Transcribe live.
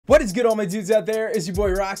What is good, all my dudes out there? It's your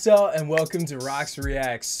boy Roxalt, and welcome to Rox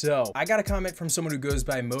Reacts. So, I got a comment from someone who goes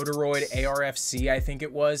by Motoroid ARFC, I think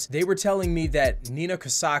it was. They were telling me that Nina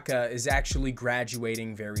Kosaka is actually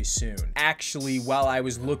graduating very soon. Actually, while I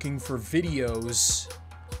was looking for videos,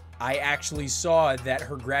 I actually saw that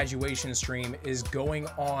her graduation stream is going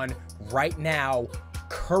on right now,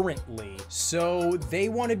 currently. So, they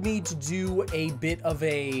wanted me to do a bit of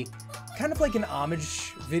a kind of like an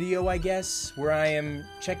homage video, I guess, where I am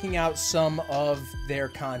checking out some of their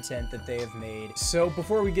content that they have made. So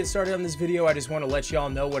before we get started on this video, I just want to let y'all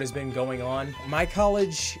know what has been going on. My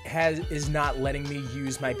college is not letting me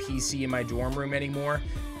use my PC in my dorm room anymore.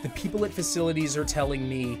 The people at facilities are telling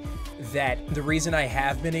me that the reason I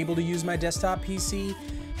have been able to use my desktop PC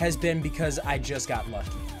has been because I just got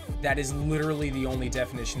lucky. That is literally the only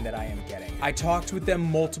definition that I am getting. I talked with them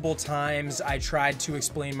multiple times. I tried to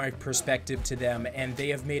explain my perspective to them, and they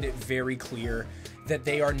have made it very clear that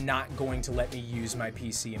they are not going to let me use my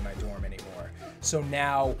PC in my dorm anymore. So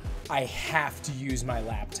now I have to use my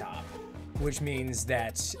laptop, which means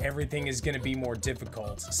that everything is going to be more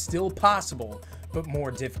difficult. Still possible, but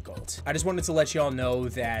more difficult. I just wanted to let y'all know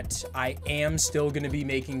that I am still going to be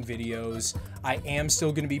making videos. I am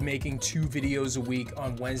still going to be making 2 videos a week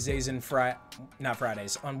on Wednesdays and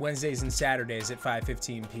on Wednesdays and Saturdays at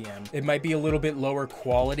 5:15 p.m. It might be a little bit lower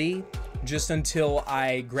quality just until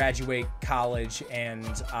I graduate college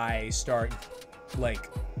and I start like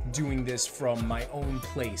doing this from my own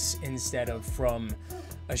place instead of from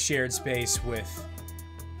a shared space with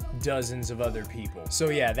dozens of other people. So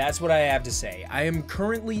yeah, that's what I have to say. I am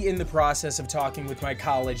currently in the process of talking with my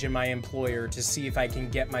college and my employer to see if I can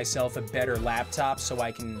get myself a better laptop so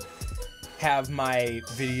I can have my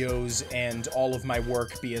videos and all of my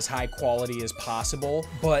work be as high quality as possible,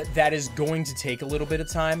 but that is going to take a little bit of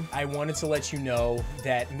time. I wanted to let you know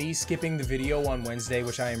that me skipping the video on Wednesday,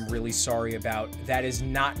 which I am really sorry about, that is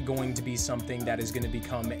not going to be something that is going to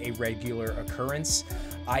become a regular occurrence.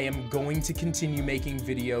 I am going to continue making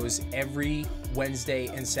videos every Wednesday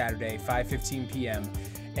and Saturday, 5:15 p.m.,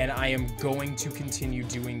 and I am going to continue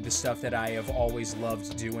doing the stuff that I have always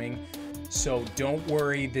loved doing. So don't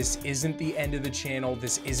worry, this isn't the end of the channel.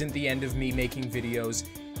 This isn't the end of me making videos.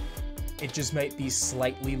 It just might be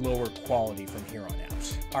slightly lower quality from here on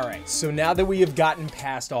out. All right, so now that we have gotten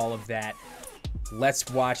past all of that, let's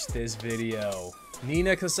watch this video.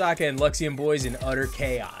 Nina Kosaka and Luxian Boys in utter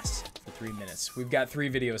chaos for 3 minutes. We've got 3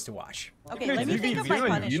 videos to watch. Okay, let me think of my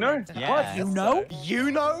punishment. You know? Yeah. What? You know?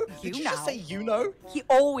 You know? Did you just say you know? He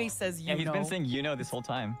always says you know. Yeah, he's been saying you know this whole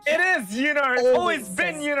time. It is you know. It's always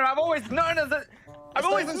been you know. I've always known as a. I've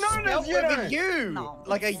always known as you know. You. No.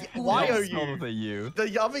 Like a Y-O-U. With a U.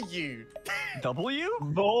 The other U. W?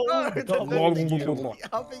 No, the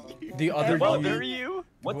other U. The other Other U?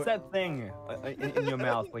 What's that thing in your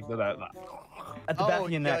mouth, like that? At the back of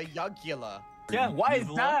your neck. Jugular. Yeah, why is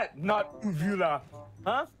Uvula? that not uvula?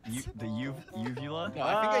 Huh? The uvula? No,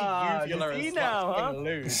 I think a uvula you see is now, like huh?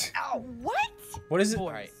 loose. Ow, what? What is it?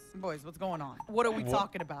 Boys, what's going on? What are we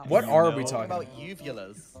talking about? What are we Talking talking about about?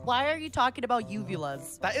 uvulas. Why are you talking about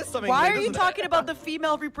uvulas? That is something. Why new, are you isn't it? talking about the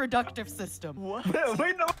female reproductive system? What?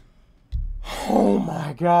 Wait, no. Oh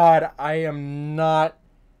my god, I am not...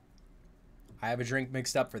 I have a drink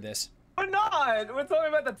mixed up for this. We're not. We're talking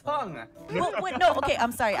about the tongue. Well, wait, no, okay,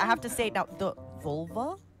 I'm sorry. I have to say it now. The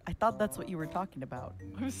vulva? I thought that's what you were talking about.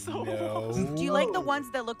 I'm so No. Do you like the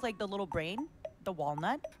ones that look like the little brain? The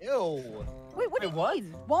walnut? Ew. Wait, what do you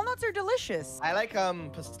mean? Walnuts are delicious. I like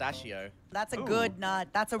pistachio. That's a good nut.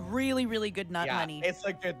 That's a really, really good nut, Yeah, honey. it's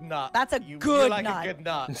a good nut. That's a you good like nut. a good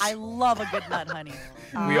nut. I love a good nut, honey.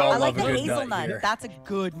 We all I like love the a good nut hazelnut. here. That's a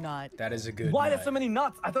good nut. That is a good Why nut. there's so many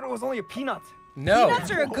nuts? I thought it was only a peanut. No.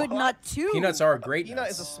 Peanuts are a good nut too. Peanuts are a great Peanut nut.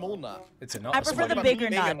 is a small nut. It's a nut. I prefer the bigger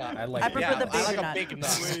nut. I like I it. prefer the I bigger like nut. a big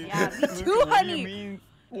nut. Yeah, me too, honey.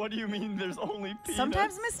 What do you mean there's only peanuts?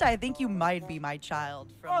 Sometimes, mister, I think you might be my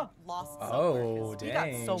child from Lost Oh, Suburbs. We got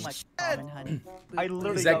so dang. much in common, honey. I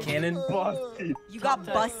literally Is that got canon? busted. You got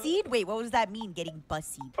bussied? Wait, what does that mean, getting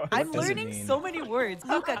bussied? I'm does it learning mean? so many words.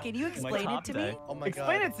 Luca, can you explain it to me? Oh my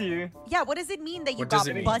Explain god. it to you. Yeah, what does it mean that you What got does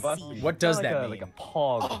it mean? bussied? What does like that a, mean? Like a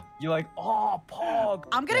pog. You're like, oh, pog.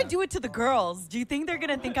 I'm gonna do it to the girls. Do you think they're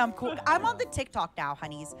gonna think I'm cool? I'm on the TikTok now,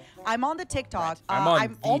 honeys. I'm on the TikTok. I'm on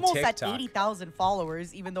I'm the almost TikTok. at 80,000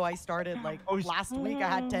 followers, even though I started like last week. I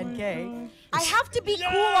had 10K. I Oh, have to be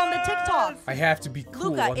cool on the TikTok. I have to be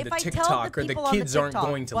cool Luca, on if the I tell TikTok the or the people on the kids aren't TikTok,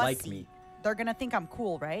 going to like bussy, me. They're gonna think I'm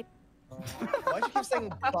cool, right? Why do you keep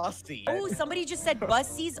saying busty? Oh, somebody just said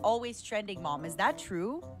Bussy's always trending, Mom. Is that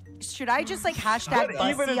true? Should I just like hashtag What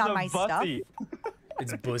even Bussy is on a my stuff? bussy?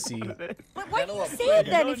 It's bussy. But why do you what- say it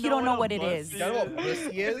then You if you don't don't know know what what it a is? You know what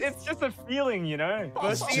pussy is? It's just a feeling, you know.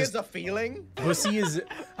 Pussy is a feeling. Bussy is.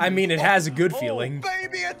 I mean, it has a good Oh, feeling.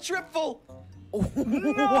 baby, a triple.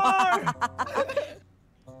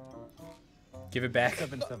 Give it back.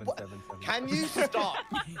 77777. Can you stop?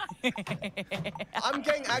 I'm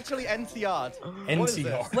getting actually NTR'd. What is this?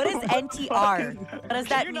 NTR. What is NTR? What does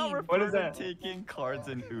that You're not mean? What is referring that? to taking cards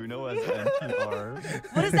in Uno as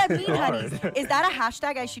NTR. What does that mean, honeys? Is that a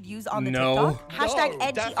hashtag I should use on the No. TikTok? Hashtag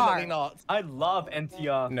No, definitely NTR. not. I love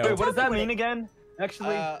NTR. No. Wait, what does that Tell me mean what again?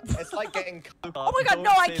 Actually, It's like getting. Oh my God, Don't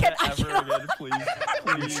no, I say can't- that I ever cannot. again, please.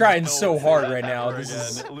 Please trying don't so say hard that right now. ever This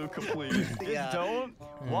is- again. Luca, please. Just Yeah. don't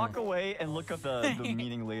walk away and look up the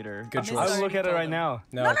meaning later. Good I'm choice. I'll look at it right now.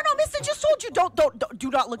 No. No, Mister just told you don't,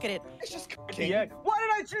 do not look at it. It's just cooking. Yeah. Why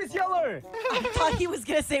did I choose yellow? I thought he was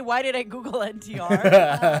gonna say, why did I Google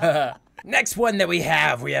NTR? Next one that we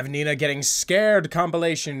have Nina Getting Scared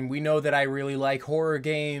compilation. We know that I really like horror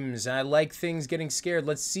games, and I like things getting scared.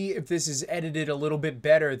 Let's see if this is edited a little bit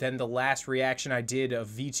better than the last reaction I did of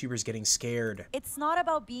VTubers getting scared. It's not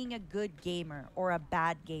about being a good gamer or a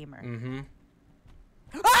bad gamer. Mm-hmm.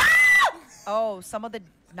 Oh, some of the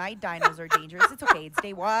night dinos are dangerous. It's okay. It's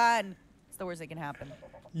day one. It's the worst that can happen.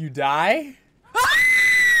 You die?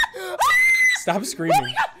 Stop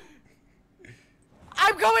screaming.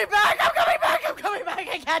 I'm coming back. I'm coming back. I'm coming back.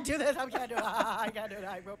 I can't do this. I can't do it. I can't do it.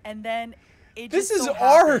 And then it This just is so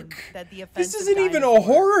happened Ark. that the This offensive isn't even a dinosaur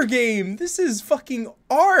horror game. This is fucking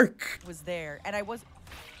Ark. was there, and I was.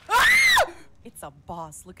 Ah! It's a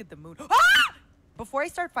boss. Look at the moon. Ah! Before I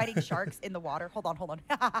start fighting sharks in the water, hold on. Oh,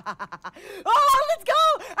 let's go!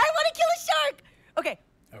 I want to kill a shark. Okay.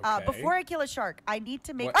 Okay. Before I kill a shark, I need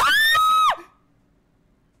to make. What? Ah!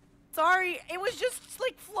 Sorry, it was just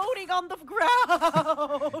like floating on the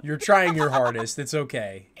ground. You're trying your hardest. It's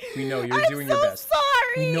okay. We know you're doing your best.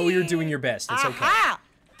 Sorry. We know you're doing your best. It's okay. Aha!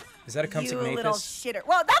 Is that a You Compsognathus? little shitter.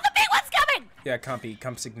 Well, that's the big one's coming. Yeah,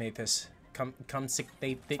 Compsognathus.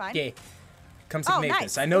 Compsognathus. Fine. Yeah. Oh, Compsognathus.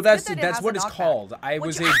 nice. I know It's that's good that it that's has what a it's knockback. called. I Would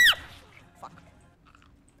was you- a Fuck.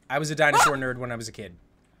 I was a dinosaur nerd when I was a kid.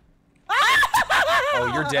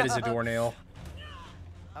 Oh, you're dead as a doornail.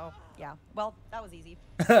 Oh, yeah. Well, that was easy.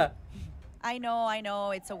 I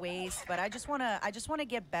know, it's a waste, but I just wanna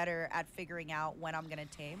get better at figuring out when I'm gonna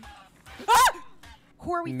tame. Ah!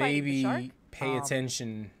 Who are we fighting? The shark? Maybe pay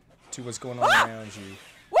attention to what's going on around you.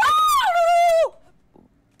 Woo!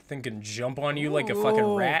 Thinking jump on you like a fucking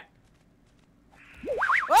Ooh. rat.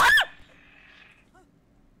 Ah!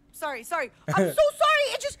 Sorry. I'm so sorry.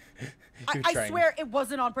 It just. You're I trying. swear it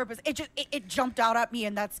wasn't on purpose. It jumped out at me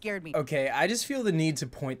and that scared me. Okay, I just feel the need to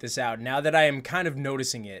point this out now that I am kind of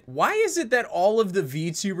noticing it. Why is it that all of the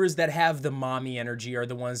VTubers that have the mommy energy are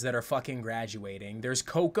the ones that are fucking graduating? There's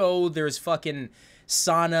Coco, there's fucking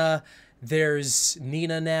Sana, there's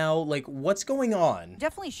Nina now. Like, what's going on?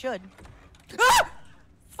 Definitely should. Ah!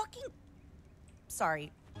 Fucking.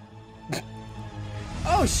 Sorry.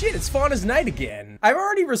 Oh shit, it's Fauna's night again. I've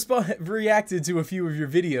already reacted to a few of your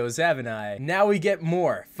videos, haven't I? Now we get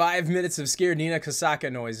more. 5 minutes of scared Nina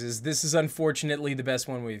Kosaka noises. This is unfortunately the best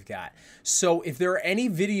one we've got. So if there are any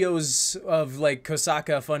videos of like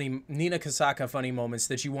Nina Kosaka funny moments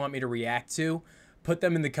that you want me to react to, put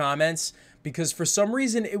them in the comments, because for some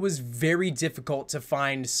reason it was very difficult to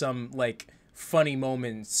find some like funny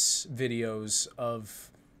moments videos of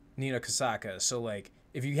Nina Kosaka. So like,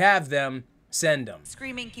 if you have them, send them.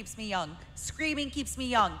 Screaming keeps me young. Screaming keeps me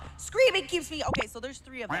young. Screaming keeps me. Okay, so there's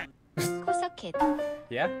 3 of them.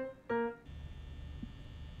 Yeah? Well,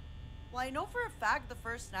 I know for a fact the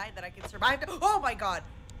first night that I can survive. Oh my god.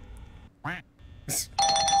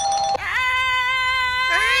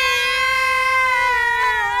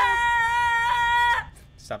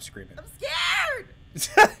 Stop screaming. I'm scared.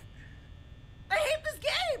 I hate this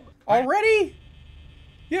game. Already?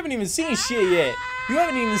 You haven't even seen shit yet. You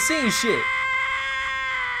haven't even seen shit.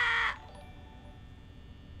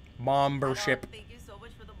 Mombership. Thank you so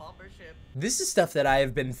much for the membership. This is stuff that I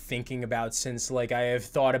have been thinking about since like I have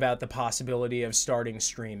thought about the possibility of starting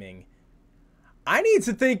streaming. I need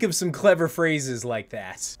to think of some clever phrases like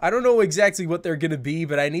that. I don't know exactly what they're gonna be,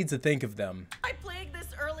 but I need to think of them. I'm playing this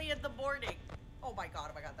early in the morning. Oh my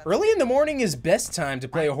god, that's Early in the morning is best time to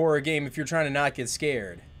play a horror game if you're trying to not get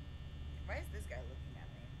scared. Why is this guy looking at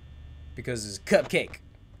me? Because it's cupcake.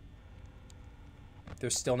 They're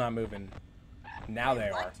still not moving. Now they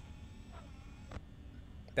are.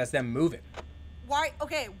 That's them moving. Why?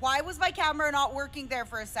 Okay, why was my camera not working there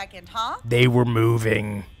for a second, huh? They were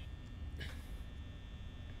moving.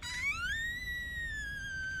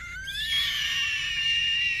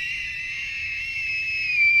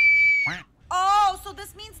 Oh, so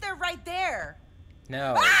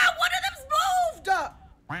No. Ah, one of them's moved!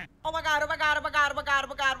 Oh my god, oh my god, oh my god, oh my god, oh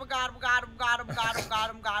my god, oh my god, oh my god, oh my god, oh my god,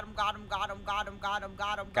 oh my god, oh my god, got him, got him, got him, got him,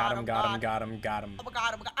 got him, got him, got him, Got him, got him. Oh my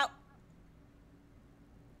god, oh my god,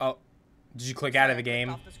 Oh, did you click out of the game?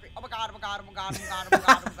 oh my god, oh my god, oh my god, oh my god, oh my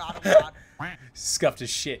god, oh my god, oh my god. Scuffed his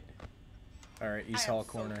shit. All right, East Hall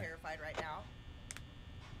corner. I'm so terrified right now.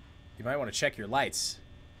 You might want to check your lights.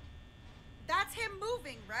 That's him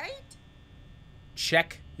moving, right?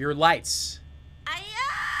 Check your lights.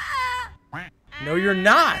 No, you're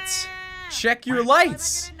not. Check your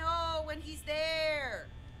lights. How am I gonna know when he's there?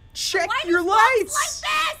 Check Why your do you walk lights.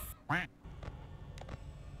 like this?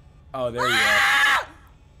 Oh, there you go.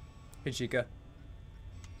 Hey, Chica.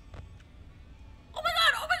 Oh my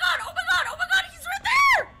god, oh my god, oh my god, oh my god, he's right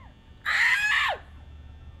there!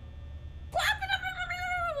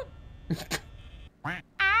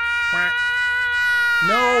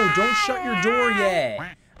 No, don't shut your door yet.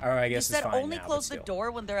 All right, I guess You it's said fine only now, close but the still.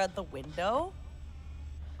 door when they're at the window?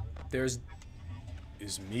 Is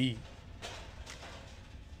me.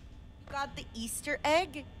 You got the Easter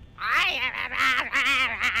egg?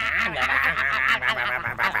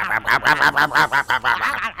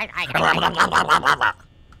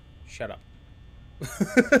 Shut up.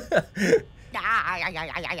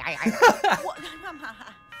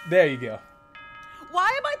 There you go. Why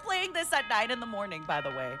am I playing this at 9 in the morning, by the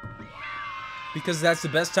way? Because that's the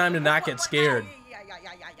best time to not get scared.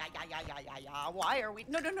 Why are we?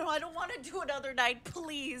 No, I don't want to do another night,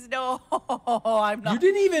 please. No, I'm not. You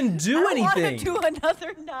didn't even do anything. I want to do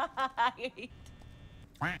another night.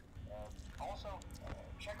 Also,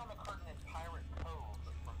 check on the curtain at Pirate Cove.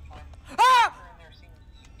 From time to Ah! time, there seems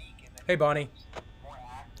unique and Hey, Bonnie. more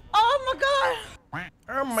active. Oh my god.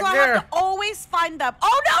 Oh my So I have to always find them.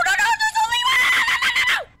 Oh no, there's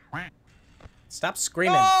only one. Stop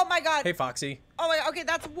screaming. Oh my god. Hey, Foxy. Oh my god. Okay,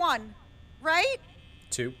 that's one, right?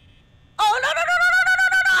 2. Oh no, I don't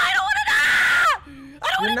want to die. I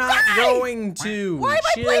don't You're want to not die. going to. Why am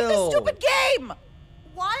I playing this Chill. stupid game?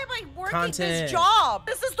 Why am I working Content. this job?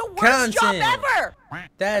 This is the worst job Content. ever.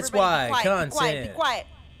 That's Everybody why. be quiet, Content. Be quiet. Be quiet.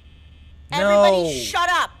 No. Everybody shut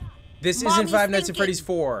up. This Mommy's isn't Five Nights at thinking. Freddy's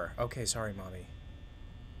 4. Okay, sorry, Mommy.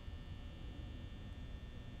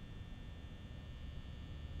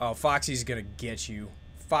 Oh, Foxy's gonna get you.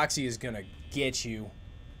 Foxy is gonna get you.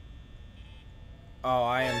 Oh,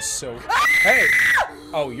 I am so... Hey!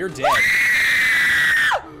 Oh, you're dead.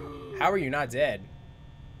 How are you not dead?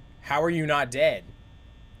 How are you not dead?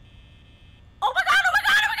 Oh my god, oh my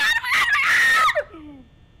god, oh my god, oh my god,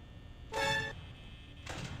 oh my god!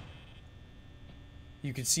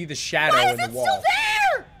 You can see the shadow Why in is the it wall. still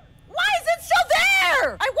there? Why is it still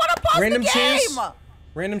there? I want to pause Random the game! chance?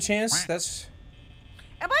 Random chance? That's...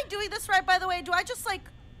 Am I doing this right, by the way? Do I just, like,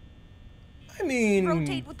 I mean...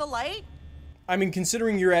 rotate with the light? I mean,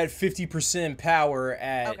 considering you're at 50% power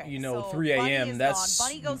at, Okay, you know, so 3 Bunny a.m., is that's gone.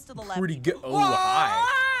 Bunny goes to the left. pretty good. Oh, hi.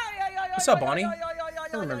 What's up, Bonnie? I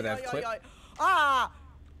remember that clip. Ah!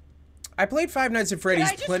 I played Five Nights at Freddy's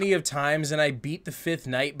I just- plenty of times, and I beat the 5th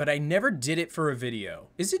night, but I never did it for a video.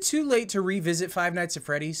 Is it too late to revisit Five Nights at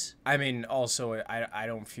Freddy's? I mean, also, I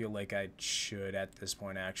don't feel like I should at this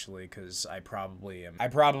point, actually, because I probably am. I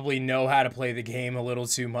probably know how to play the game a little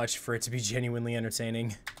too much for it to be genuinely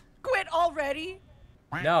entertaining. Quit already?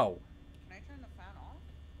 No. Can I turn the fan off?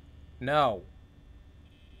 No.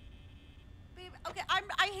 Babe, okay,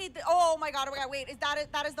 I hate the. Oh my god, wait, is that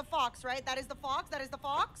it? That is the fox, right? That is the fox? That is the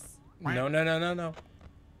fox? No.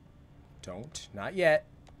 Don't. Not yet.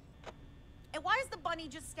 And why is the bunny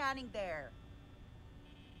just standing there?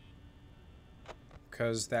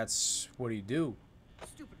 Because that's what you do.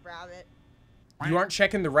 Stupid rabbit. You aren't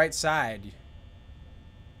checking the right side.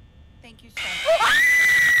 Thank you so much.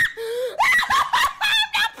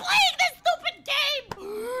 I'm not playing this stupid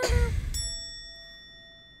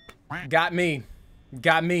game! Got me.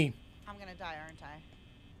 Got me. I'm gonna die, aren't I?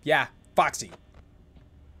 Yeah, Foxy.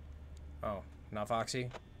 Oh, not Foxy?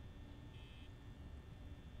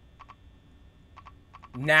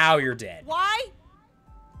 Now you're dead. Why?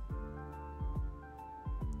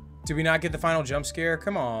 Did we not get the final jump scare?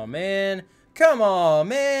 Come on, man. Come on,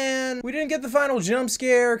 man. We didn't get the final jump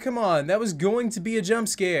scare. Come on, that was going to be a jump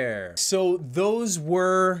scare. So those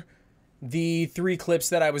were the 3 clips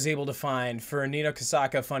that I was able to find for Nina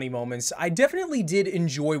Kosaka funny moments. I definitely did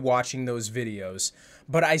enjoy watching those videos,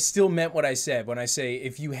 but I still meant what I said when I say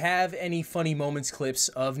if you have any funny moments clips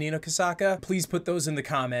of Nina Kosaka, please put those in the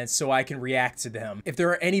comments so I can react to them. If there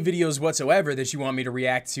are any videos whatsoever that you want me to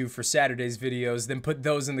react to for Saturday's videos, then put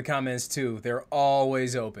those in the comments too. They're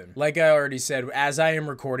always open. Like I already said, as I am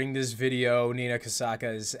recording this video, Nina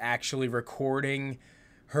Kosaka is actually recording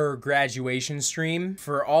her graduation stream.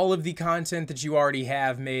 For all of the content that you already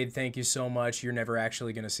have made, thank you so much. You're never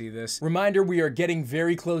actually gonna see this. Reminder, we are getting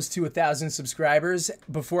very close to 1,000 subscribers.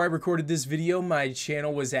 Before I recorded this video, my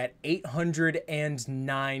channel was at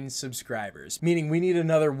 809 subscribers, meaning we need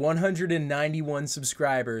another 191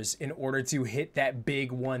 subscribers in order to hit that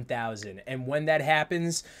big 1,000. And when that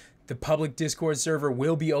happens, the public Discord server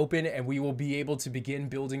will be open and we will be able to begin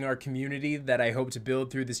building our community that I hope to build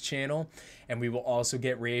through this channel. And we will also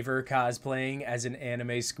get Raver cosplaying as an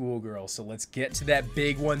anime schoolgirl. So let's get to that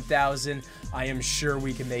big 1,000. I am sure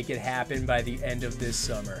we can make it happen by the end of this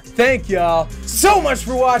summer. Thank y'all so much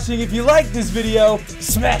for watching. If you liked this video,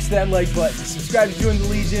 smash that like button, subscribe to join the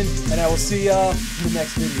Legion, and I will see y'all in the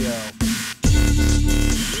next video.